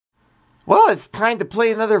Well, it's time to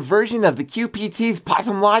play another version of the QPT's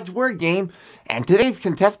Possum Lodge word game, and today's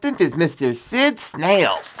contestant is Mr. Sid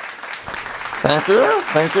Snail. Thank you.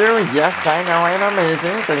 Yes, I know I'm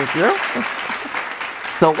amazing. Thank you.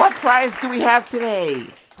 So what prize do we have today?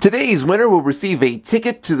 Today's winner will receive a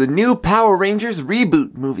ticket to the new Power Rangers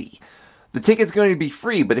reboot movie. The ticket's going to be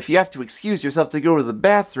free, but if you have to excuse yourself to go to the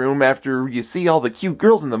bathroom after you see all the cute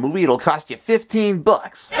girls in the movie, it'll cost you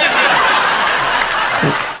 $15.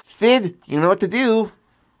 Sid, you know what to do.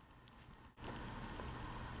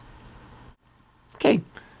 Okay,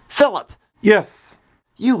 Phillip. Yes.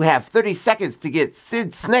 You have 30 seconds to get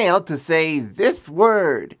Sid Snail to say this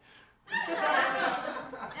word.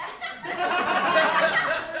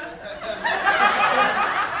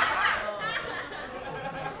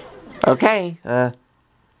 Okay,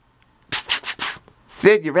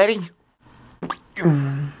 Sid, you ready?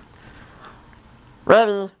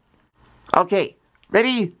 Ready. Okay,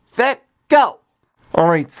 ready, set, go!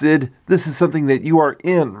 Alright, Sid, this is something that you are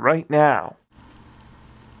in right now.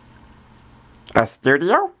 A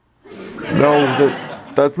studio? No,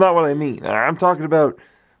 that's not what I mean. I'm talking about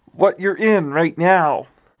what you're in right now.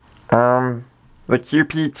 The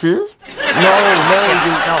QPT?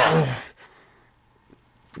 No.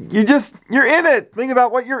 You're in it! Think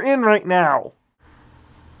about what you're in right now.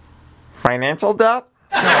 Financial debt?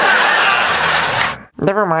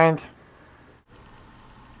 Never mind.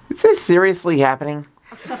 Is this seriously happening?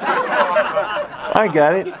 I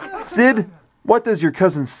got it. Sid, what does your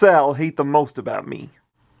cousin Sal hate the most about me?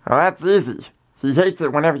 Well, that's easy. He hates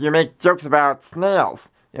it whenever you make jokes about snails.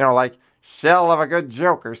 You know, like, shell of a good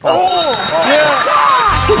joke or something. Oh! Yeah!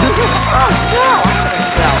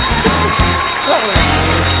 Oh,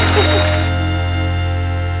 no!